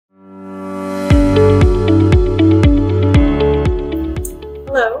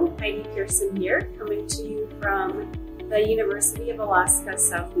the University of Alaska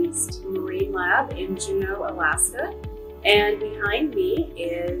Southeast Marine Lab in Juneau, Alaska. And behind me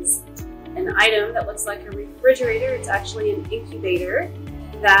is an item that looks like a refrigerator. It's actually an incubator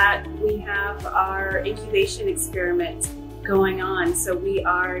that we have our incubation experiment going on. So we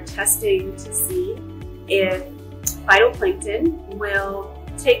are testing to see if phytoplankton will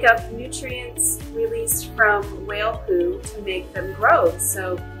take up nutrients released from whale poo to make them grow.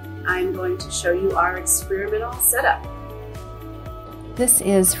 So I'm going to show you our experimental setup. This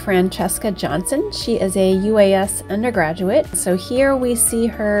is Francesca Johnson. She is a UAS undergraduate. So here we see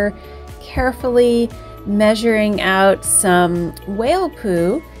her carefully measuring out some whale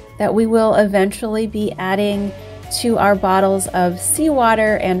poo that we will eventually be adding to our bottles of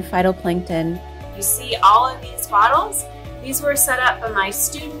seawater and phytoplankton. You see all of these bottles? These were set up by my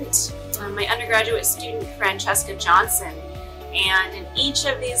student, my undergraduate student, Francesca Johnson. And in each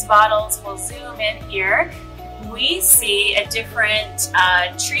of these bottles, we'll zoom in here, we see a different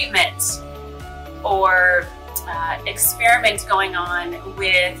treatment or experiment going on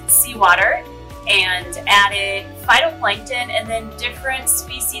with seawater and added phytoplankton and then different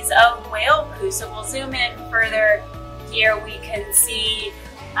species of whale poo. So we'll zoom in further. Here we can see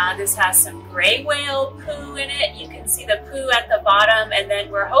this has some gray whale poo in it. You can see the poo at the bottom, and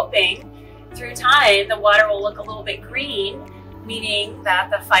then we're hoping through time the water will look a little bit green, meaning that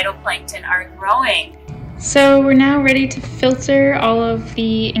the phytoplankton are growing. So we're now ready to filter all of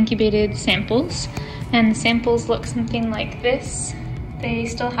the incubated samples, and the samples look something like this. They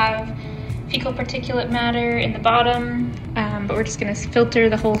still have fecal particulate matter in the bottom, but we're just going to filter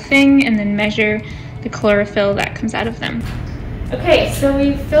the whole thing and then measure the chlorophyll that comes out of them. Okay, so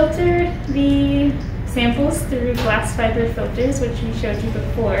we filtered the samples through glass fiber filters, which we showed you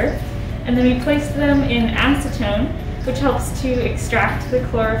before, and then we placed them in acetone, which helps to extract the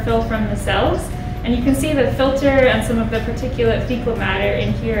chlorophyll from the cells. And you can see the filter and some of the particulate fecal matter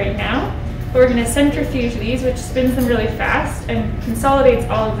in here right now. But we're going to centrifuge these, which spins them really fast and consolidates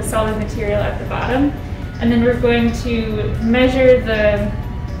all of the solid material at the bottom. And then we're going to measure the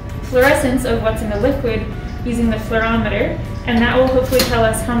fluorescence of what's in the liquid using the fluorometer, and that will hopefully tell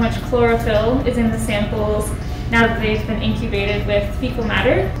us how much chlorophyll is in the samples now that they've been incubated with fecal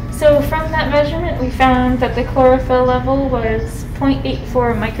matter. So from that measurement, we found that the chlorophyll level was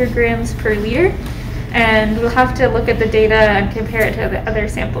 0.84 micrograms per liter, and we'll have to look at the data and compare it to the other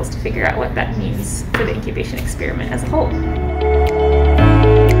samples to figure out what that means for the incubation experiment as a whole.